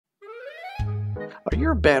Are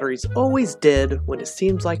your batteries always dead when it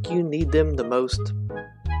seems like you need them the most?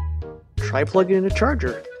 Try plugging in a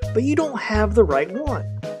charger, but you don't have the right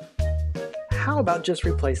one. How about just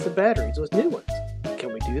replace the batteries with new ones?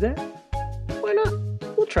 Can we do that? Why not?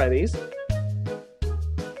 We'll try these.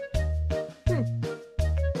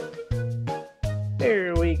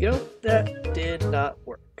 There we go. That did not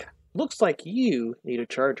work. Looks like you need a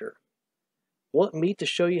charger. Want me to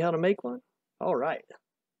show you how to make one? Alright,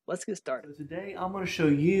 let's get started. So today I'm going to show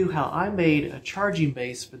you how I made a charging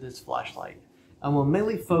base for this flashlight. I'm going to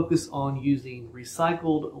mainly focus on using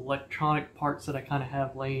recycled electronic parts that I kind of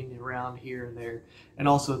have laying around here and there, and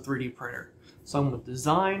also a 3D printer. So I'm going to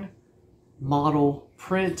design, model,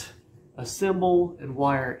 print, assemble, and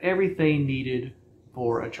wire everything needed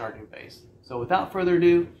for a charging base. So without further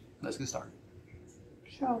ado, let's get started.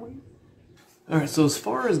 Shall we? Alright, so as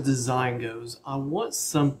far as design goes, I want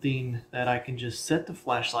something that I can just set the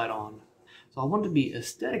flashlight on. So I want it to be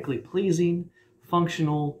aesthetically pleasing,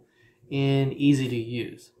 functional, and easy to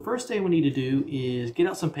use. First thing we need to do is get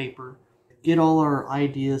out some paper, get all our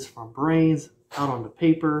ideas from brains out onto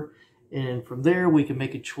paper, and from there we can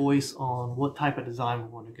make a choice on what type of design we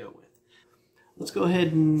want to go with. Let's go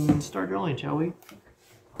ahead and start drawing, shall we?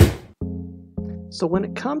 So when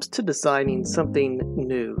it comes to designing something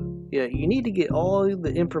new, you need to get all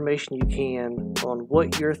the information you can on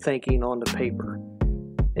what you're thinking on the paper.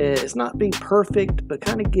 It's not being perfect, but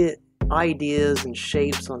kind of get ideas and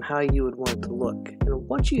shapes on how you would want it to look. And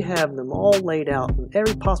once you have them all laid out in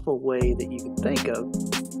every possible way that you can think of,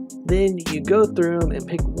 then you go through them and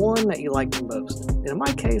pick one that you like the most. And in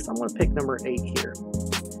my case, I'm going to pick number 8 here.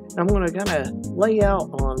 And I'm going to kind of lay out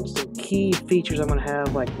on some key features I'm going to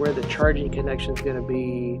have, like where the charging connection is going to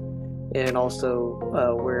be, and also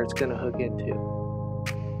where it's going to hook into.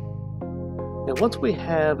 And once we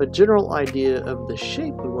have a general idea of the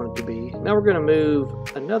shape we want it to be, now we're going to move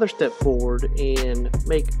another step forward and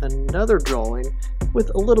make another drawing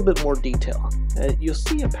with a little bit more detail. You'll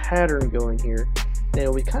see a pattern going here,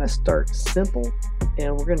 and we kind of start simple,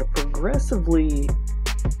 and we're going to progressively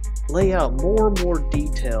lay out more and more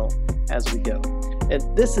detail as we go.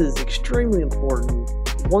 And this is extremely important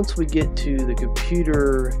once we get to the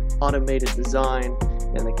computer automated design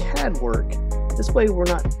and the CAD work. This way we're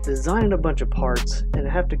not designing a bunch of parts and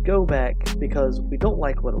have to go back because we don't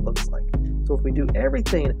like what it looks like. So if we do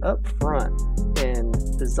everything up front and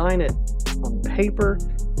design it on paper,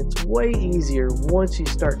 it's way easier once you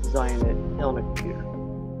start designing it on a computer.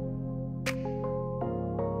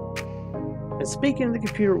 And speaking of the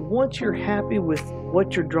computer, once you're happy with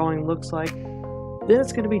what your drawing looks like, then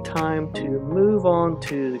it's going to be time to move on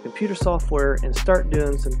to the computer software and start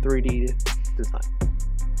doing some 3D design.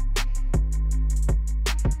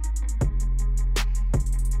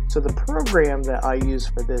 So the program that I use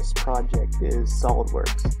for this project is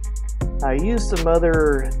SolidWorks. I used some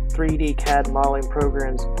other 3D CAD modeling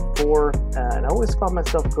programs before, and I always found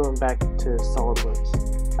myself going back to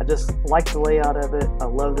SolidWorks. I just like the layout of it. I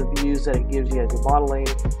love the views that it gives you as you're modeling.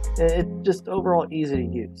 It's just overall easy to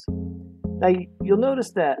use. Now you'll notice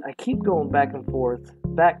that I keep going back and forth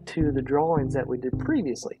back to the drawings that we did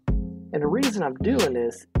previously. And the reason I'm doing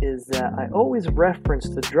this is that I always reference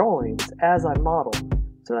the drawings as I model,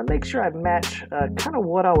 so I make sure I match kind of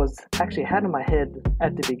what I was actually had in my head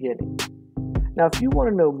at the beginning. Now if you want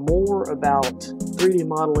to know more about 3D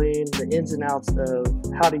modeling, the ins and outs of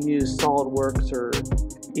how to use SolidWorks or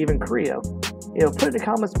even Creo, put it in the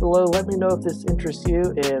comments below, let me know if this interests you,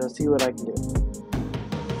 and I'll see what I can do.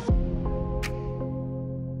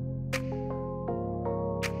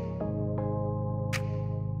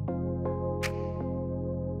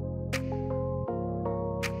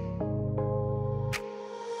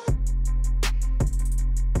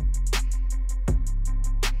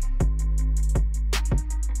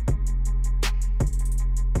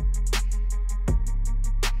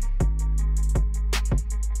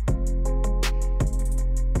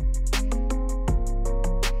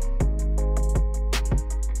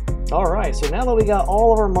 Alright, so now that we got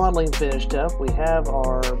all of our modeling finished up, we have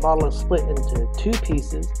our modeling split into 2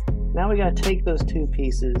 pieces. Now we got to take those 2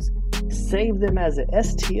 pieces, save them as an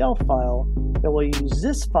STL file, and we'll use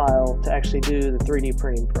this file to actually do the 3D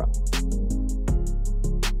printing from.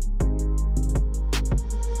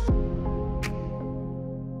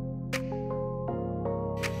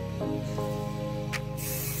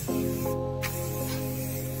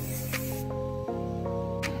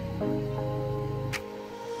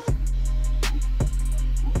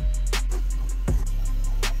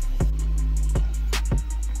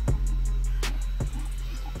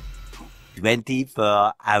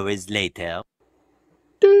 "24 hours later."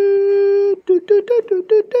 Do, do,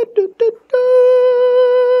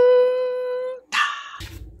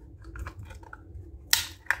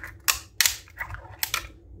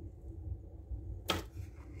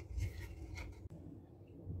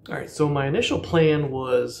 Alright, so my initial plan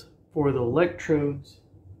was for the electrodes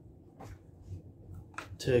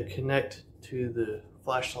to connect to the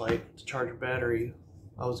flashlight to charge a battery.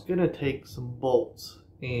 I was going to take some bolts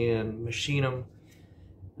and machine them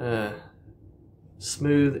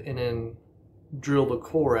smooth and then drill the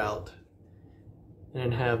core out and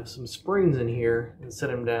then have some springs in here and set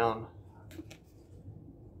them down.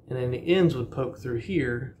 And then the ends would poke through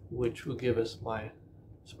here, which would give us my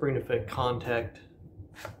spring effect contact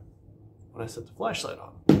when I set the flashlight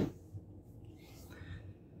on.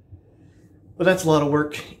 But that's a lot of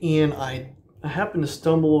work, and I happened to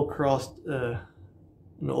stumble across an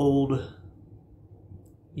old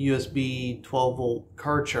USB 12 volt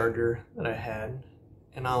car charger that I had,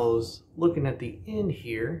 and I was looking at the end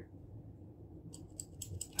here.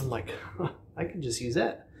 I'm like, I could just use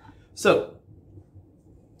that. So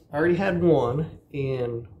I already had one,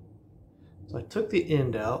 and so I took the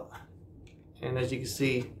end out, and as you can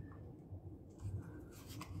see,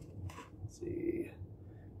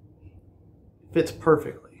 fits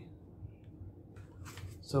perfectly.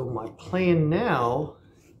 So my plan now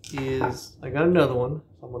is, I got another one.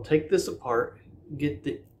 So I'm gonna take this apart, get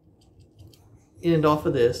the end off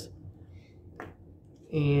of this,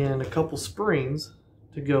 and a couple springs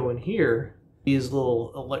to go in here. These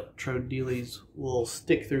little electrode dealies will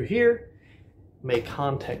stick through here, make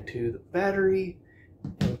contact to the battery,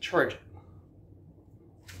 and charge it.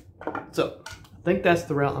 So I think that's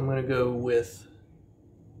the route I'm gonna go with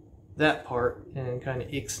that part, and kind of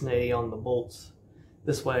ixnay on the bolts.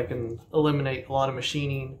 This way I can eliminate a lot of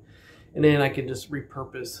machining, and then I can just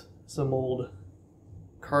repurpose some old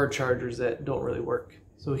car chargers that don't really work.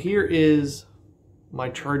 So here is my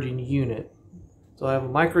charging unit. So I have a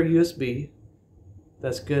micro USB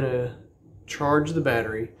that's gonna charge the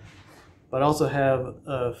battery, but I also have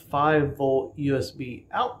a 5 volt USB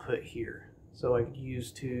output here, so I could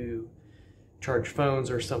use to charge phones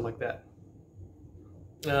or something like that.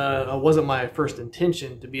 It wasn't my first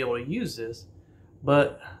intention to be able to use this,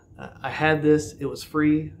 but I had this, it was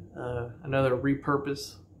free, another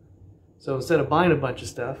repurpose. So instead of buying a bunch of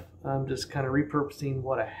stuff, I'm just kind of repurposing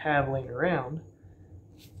what I have laying around.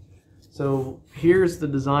 So here's the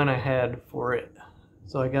design I had for it.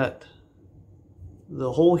 So I got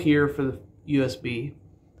the hole here for the USB,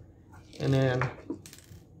 and then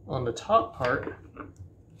on the top part,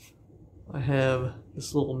 I have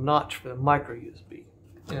this little notch for the micro USB.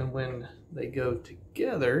 And when they go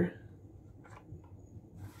together,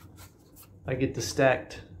 I get the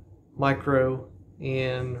stacked micro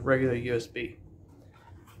and regular USB.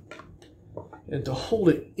 And to hold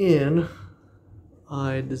it in,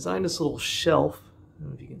 I designed this little shelf, I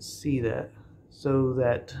don't know if you can see that, so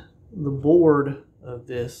that the board of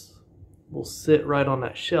this will sit right on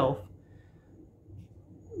that shelf.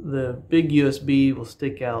 The big USB will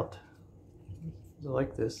stick out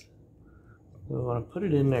like this. So when I put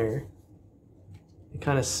it in there, it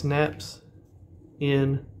kind of snaps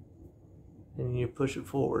in, and you push it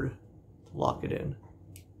forward to lock it in.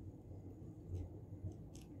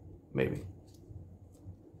 Maybe.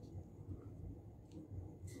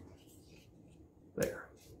 There.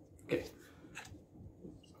 Okay.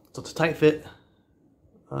 So it's a tight fit.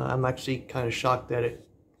 I'm actually kind of shocked that it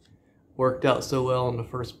worked out so well in the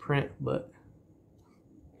first print, but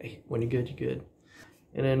hey, when you're good, you're good.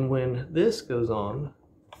 And then when this goes on,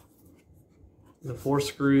 the 4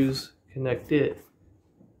 screws connect it.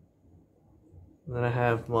 And then I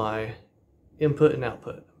have my input and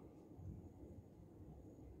output.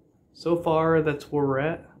 So far, that's where we're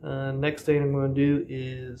at. Next thing I'm going to do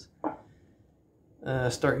is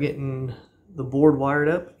start getting the board wired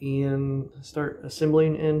up and start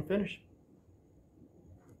assembling and finish.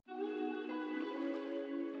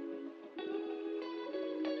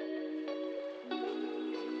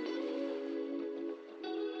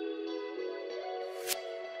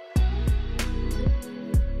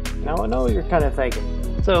 Now I know what you're kind of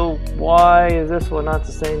thinking. So why is this one not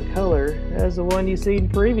the same color as the one you've seen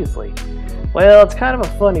previously? Well, it's kind of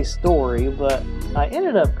a funny story, but I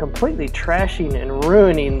ended up completely trashing and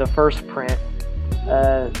ruining the first print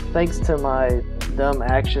thanks to my dumb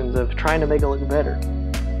actions of trying to make it look better.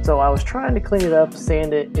 So I was trying to clean it up,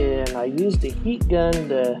 sand it, and I used a heat gun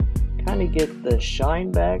to kind of get the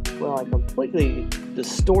shine back. Well, I completely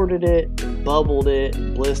distorted it, and bubbled it,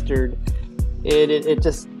 and blistered. It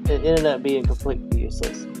ended up being completely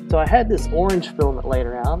useless. So I had this orange filament laying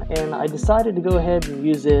around, and I decided to go ahead and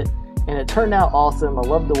use it, and it turned out awesome. I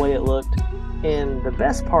loved the way it looked. And the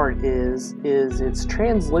best part is it's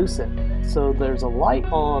translucent. So there's a light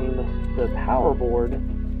on the power board,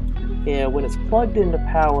 and when it's plugged into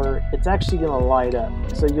power, it's actually going to light up.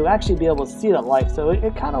 So you'll actually be able to see that light. So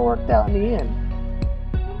it kind of worked out in the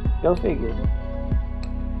end. Go figure.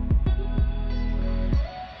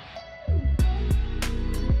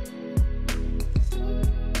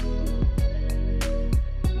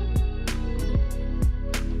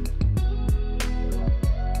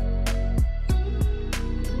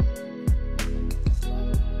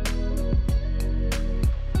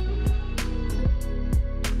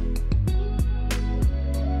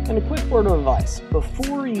 And a quick word of advice,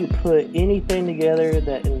 before you put anything together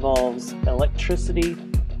that involves electricity,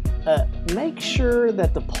 make sure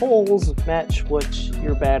that the poles match what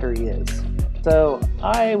your battery is. So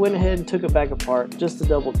I went ahead and took it back apart just to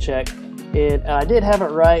double check. I did have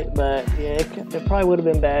it right, but yeah, it probably would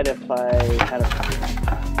have been bad if I had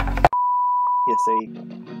a... You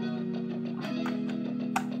see.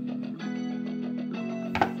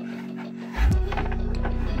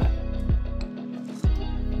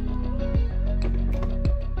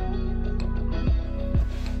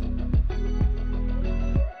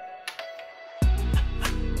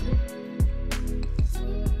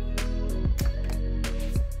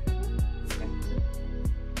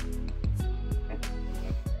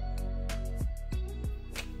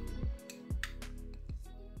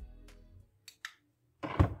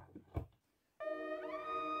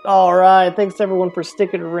 Alright, thanks everyone for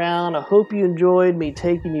sticking around. I hope you enjoyed me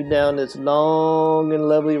taking you down this long and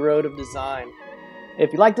lovely road of design.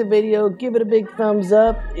 If you liked the video, give it a big thumbs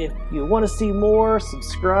up. If you want to see more,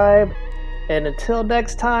 subscribe. And until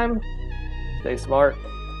next time, stay smart.